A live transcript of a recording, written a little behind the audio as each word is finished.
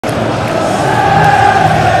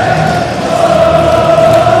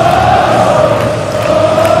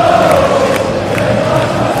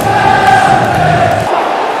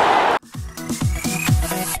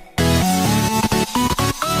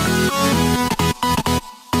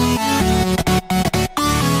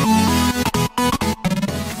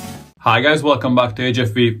Hi guys, welcome back to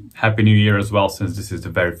HFV. Happy New Year as well, since this is the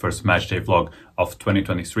very first matchday vlog of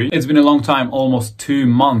 2023. It's been a long time, almost 2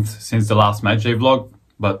 months since the last matchday vlog,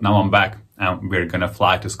 but now I'm back and we're gonna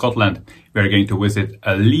fly to Scotland. We're going to visit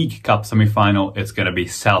a League Cup semi-final. It's gonna be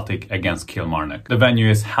Celtic against Kilmarnock. The venue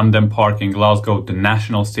is Hampden Park in Glasgow, the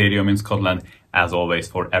national stadium in Scotland, as always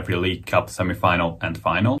for every League Cup semi-final and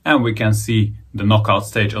final. And we can see the knockout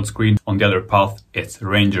stage on screen. On the other path, it's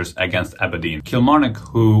Rangers against Aberdeen. Kilmarnock,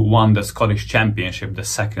 who won the Scottish Championship, the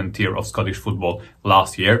second tier of Scottish football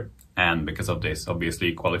last year, and because of this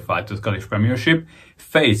obviously qualified to Scottish Premiership,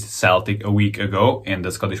 faced Celtic a week ago in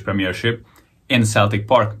the Scottish Premiership in Celtic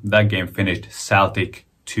Park. That game finished Celtic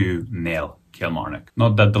 2-0. Kilmarnock.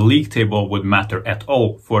 Not that the league table would matter at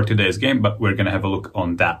all for today's game, but we're gonna have a look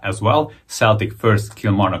on that as well. Celtic first,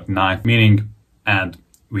 Kilmarnock 9th, meaning, and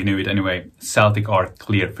we knew it anyway, Celtic are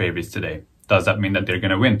clear favourites today. Does that mean that they're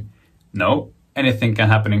gonna win? No, anything can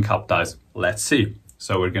happen in cup ties. Let's see.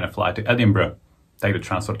 So we're gonna fly to Edinburgh, take the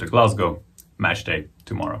transfer to Glasgow, match day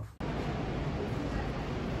tomorrow.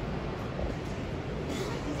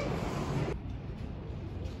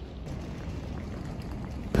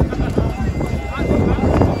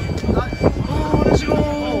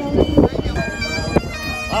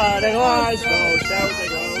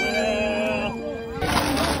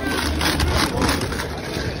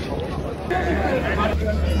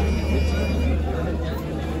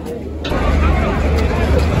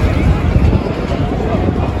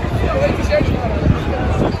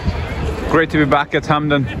 Great to be back at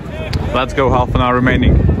Hampden. Let's go, half an hour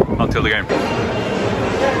remaining until the game.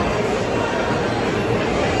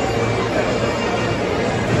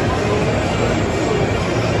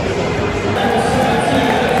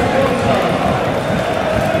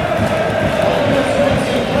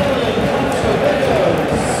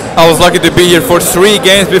 I was lucky to be here for 3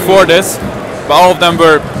 games before this, but all of them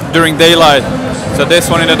were during daylight. So this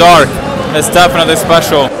one in the dark is definitely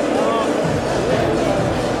special.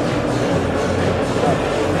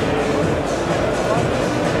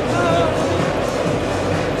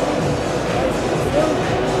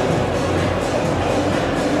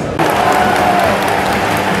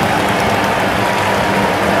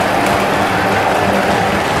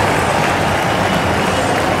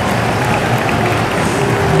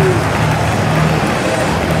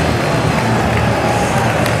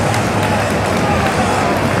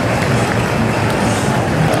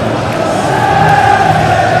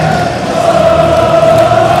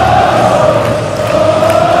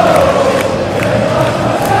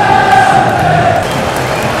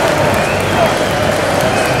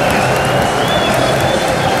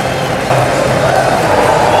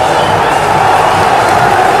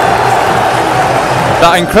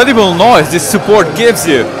 That incredible noise this support gives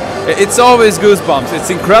you, it's always goosebumps. It's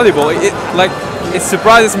incredible. It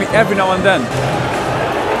surprises me every now and then.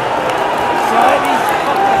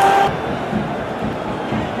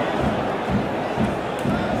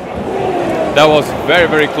 That was very,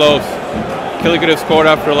 very close. Killy could have scored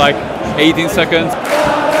after like 18 seconds.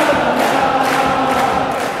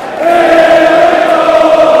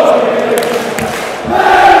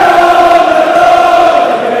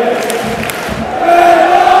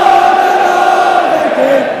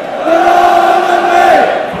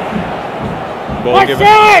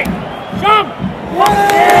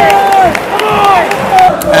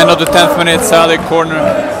 End of the 10th minute, Celtic corner.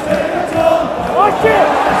 Watch it.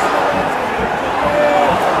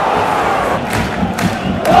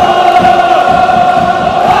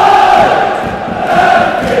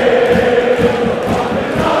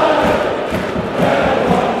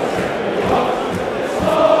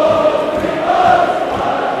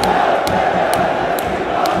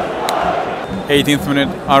 '18th minute,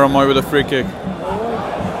 Aaron Moy with a free kick.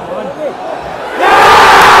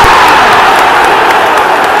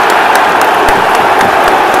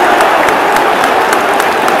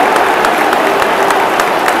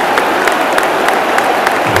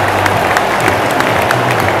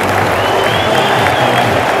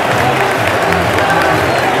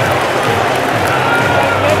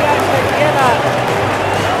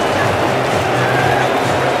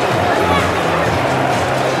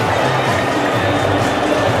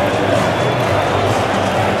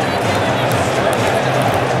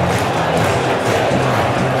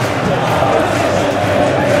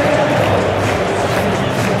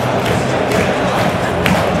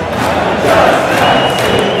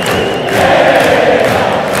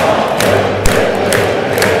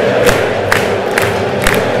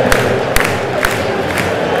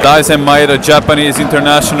 Daisen Maeda, Japanese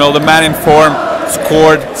international, the man in form,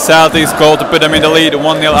 scored Celtic's goal to put them in the lead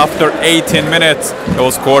 1-0 after 18 minutes. It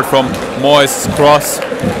was scored from Moyes' cross.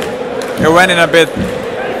 It went in a bit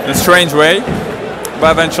in a strange way,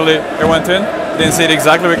 but eventually it went in. Didn't see it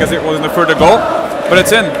exactly because it wasn't the further goal, but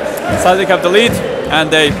it's in. Celtic have the lead and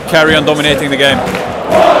they carry on dominating the game.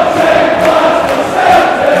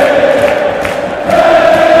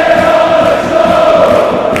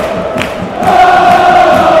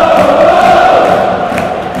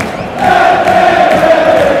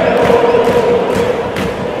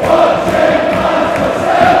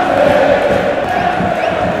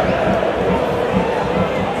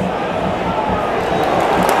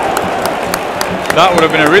 That would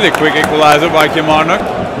have been a really quick equalizer by KILMARNOCK.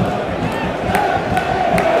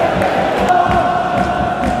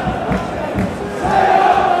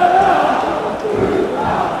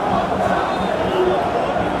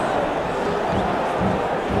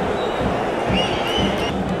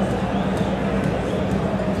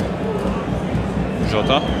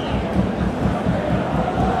 Jota.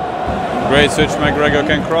 Great switch, McGregor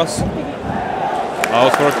can cross.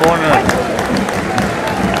 Out for a corner.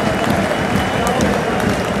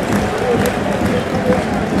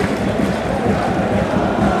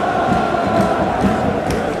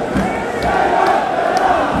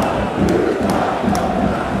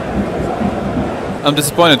 I'm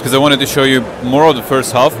disappointed because I wanted to show you more of the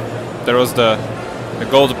first half. There was the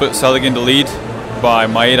goal to put Celtic in the lead by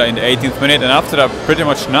Maeda in the 18th minute, and after that pretty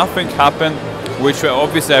much nothing happened, which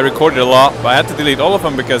obviously I recorded a lot, but I had to delete all of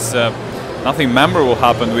them because nothing memorable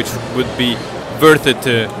happened, which would be worth it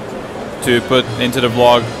to put into the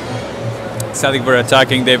vlog. Celtic were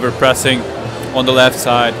attacking, they were pressing on the left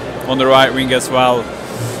side, on the right wing as well.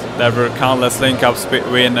 There were countless link-ups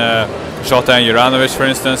between Jota and Juranovic, for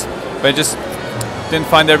instance, but just didn't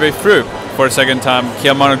find their way through. For a second time,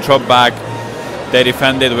 KILMARNOCK dropped back. They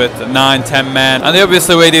defended with 9-10 men, and they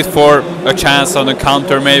obviously waited for a chance on the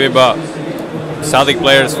counter maybe, but Celtic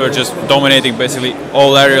players were just dominating basically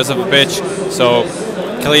all areas of the pitch. So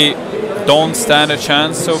Kelly don't stand a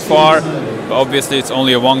chance so far, but obviously it's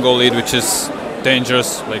only a 1-goal lead, which is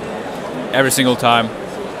dangerous like every single time.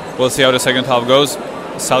 We'll see how the second half goes.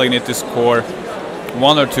 Celtic need to score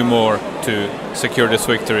 1 or 2 more to secure this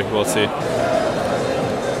victory. We'll see.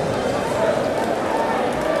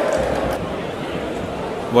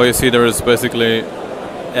 Well, you see there is basically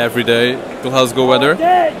every day Glasgow weather.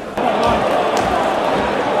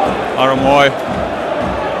 Aramoy.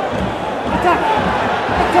 Attack!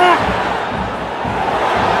 Attack!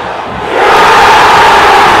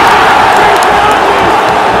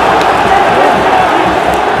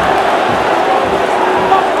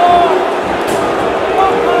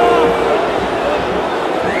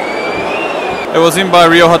 It was in by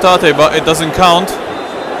Rio Hatate, but it doesn't count.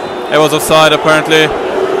 It was offside apparently.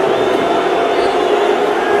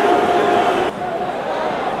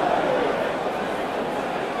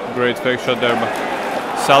 Great fake shot there, but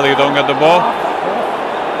Celtic don't get the ball.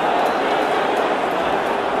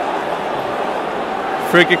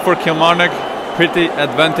 Free kick for KILMARNOCK, pretty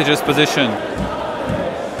advantageous position.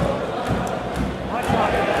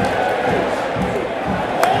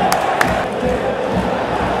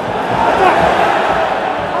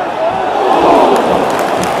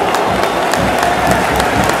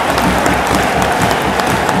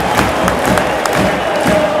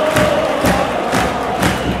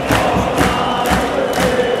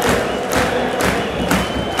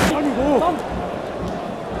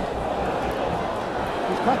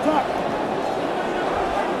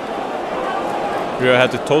 Rio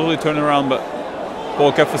had to totally turn around, but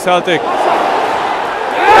ball kept for Celtic.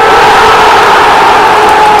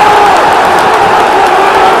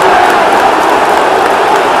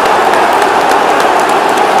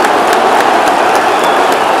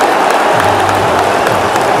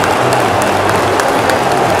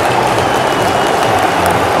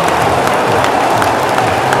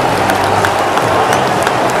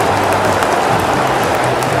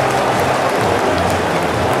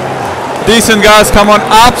 Decent guys, come on,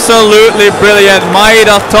 absolutely brilliant.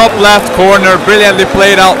 Maeda, top left corner, brilliantly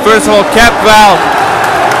played out. First of all, kept well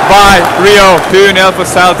by Rio, 2-0 for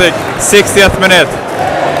Celtic, 60th minute.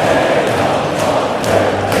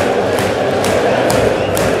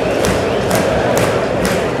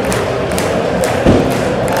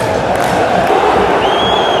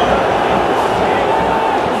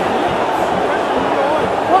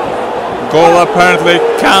 Goal apparently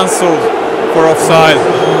cancelled for offside.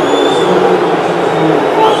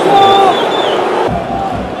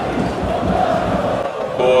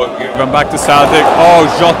 Went back to Celtic. Oh,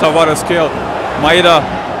 Jota, what a skill. Maeda,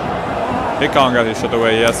 he can't get his shot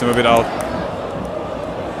away. He has to move it out.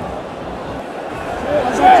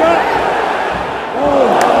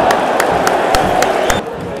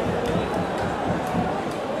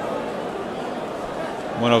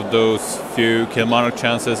 of those few Kilmarnock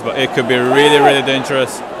chances, but it could be really, really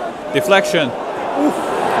dangerous. Deflection. Oof.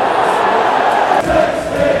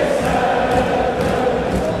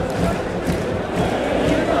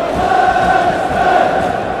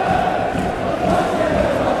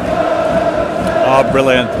 Oh,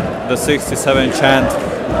 brilliant. The 67 chant.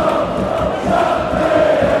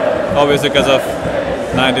 Obviously because of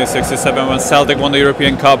 1967 when Celtic won the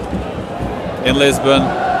European Cup in Lisbon.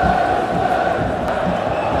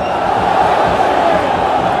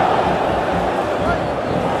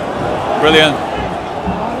 Brilliant.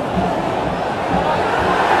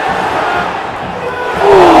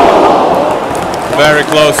 Very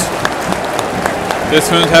close.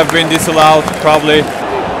 This wouldn't have been disallowed, probably.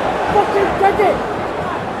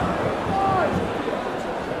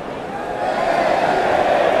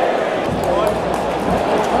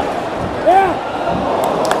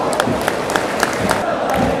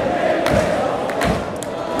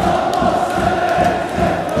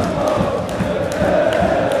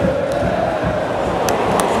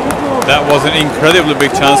 That was an incredibly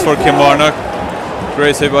big chance for Kilmarnock.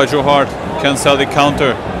 Great save by Joe Hart. Cancel the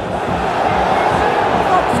counter.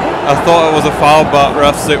 I thought it was a foul, but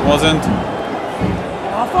ref said it wasn't.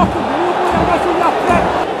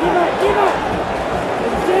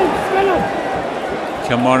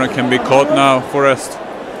 Kilmarnock can be caught now. Forrest.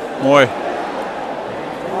 Moy.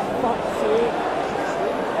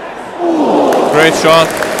 Great shot.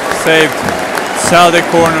 Saved. Celtic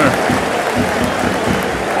corner.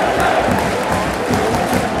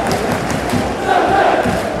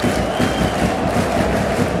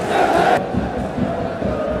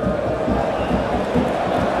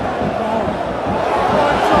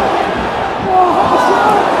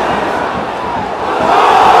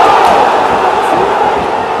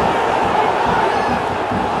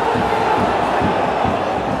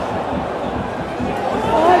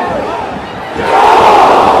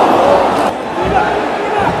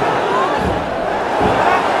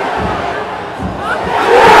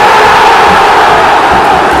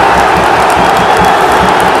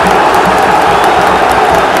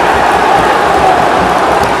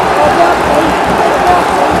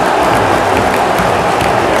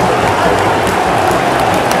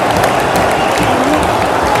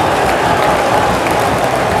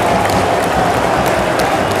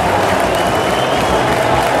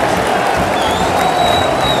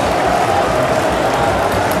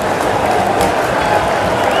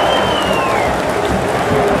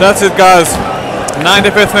 That's it, guys.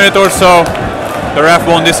 95th minute or so. The ref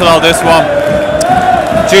won't disallow this one.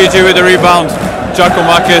 GG with the rebound.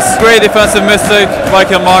 Giacomakis. Great defensive mistake by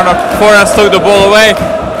Kilmarnock. Forrest took the ball away.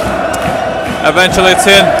 Eventually it's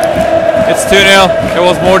in. It's 2-0. It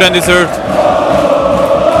was more than deserved.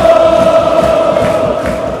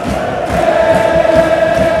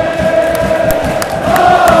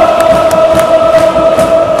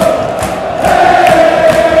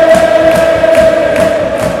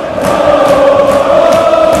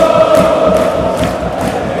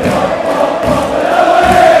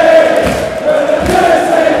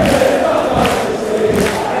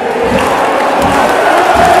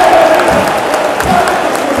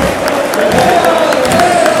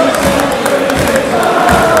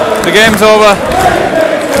 The game's over.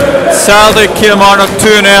 Celtic Kilmarnock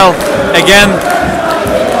 2-0 again.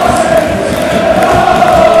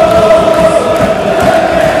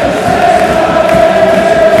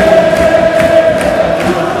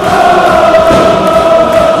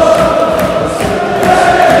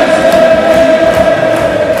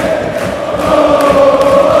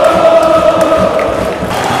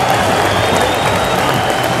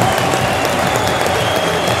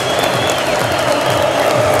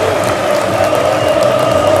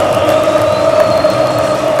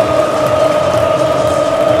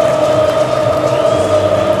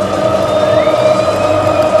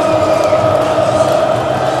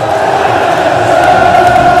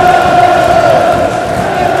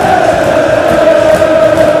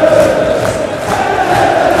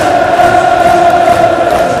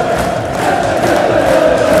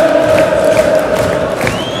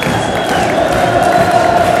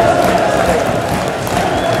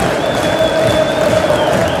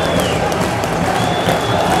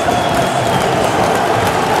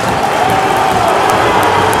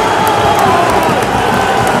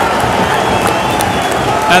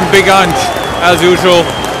 And Big Ange, as usual,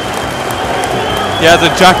 he has a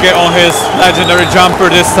jacket on his legendary jumper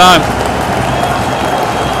this time.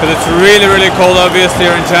 Because it's really, really cold obviously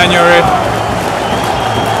here in January.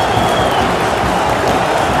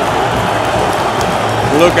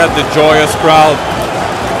 Look at the joyous crowd.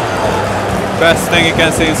 Best thing you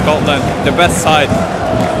can see in Scotland, the best side.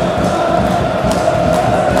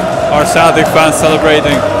 Our Celtic fans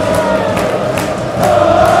celebrating.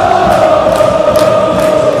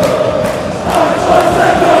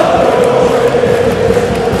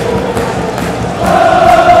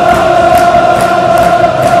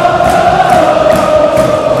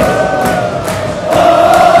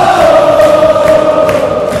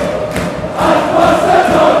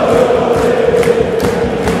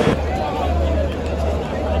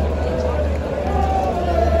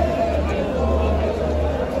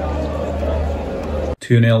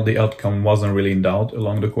 2-0, the outcome wasn't really in doubt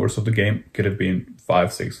along the course of the game. Could have been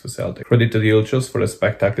 5-6 for Celtic. Credit to the Ultras for the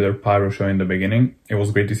spectacular pyro show in the beginning. It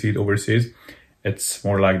was great to see it overseas. It's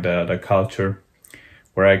more like the culture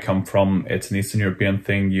where I come from. It's an Eastern European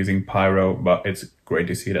thing using pyro, but it's great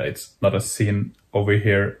to see that it's not a scene over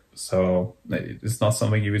here. So it's not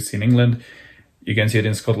something you would see in England. You can see it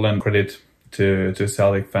in Scotland. Credit to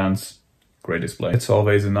Celtic fans. Great display. It's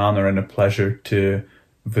always an honor and a pleasure to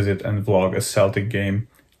visit and vlog a Celtic game,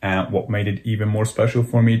 and what made it even more special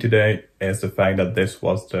for me today is the fact that this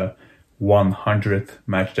was the 100th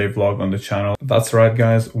matchday vlog on the channel. That's right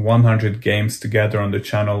guys, 100 games together on the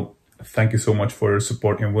channel. Thank you so much for your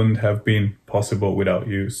support. It wouldn't have been possible without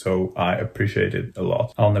you, so I appreciate it a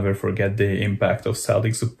lot. I'll never forget the impact of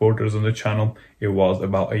Celtic supporters on the channel. It was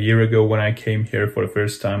about a year ago when I came here for the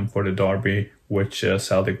first time for the derby, which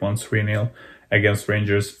Celtic won 3-0 against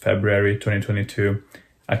Rangers, February 2022.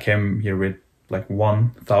 I came here with like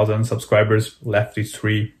 1,000 subscribers, left these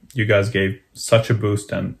 3. You guys gave such a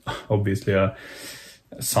boost, and obviously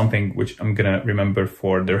something which I'm gonna remember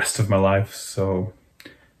for the rest of my life. So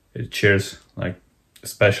cheers, like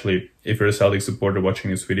especially if you're a Celtic supporter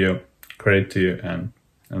watching this video, credit to you and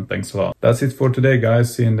thanks a lot. That's it for today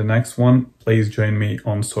guys, see you in the next one. Please join me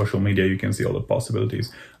on social media, you can see all the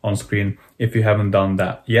possibilities on screen if you haven't done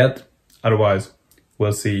that yet. Otherwise,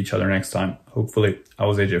 we'll see each other next time. Hopefully. I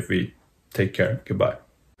was HFV. Take care. Goodbye.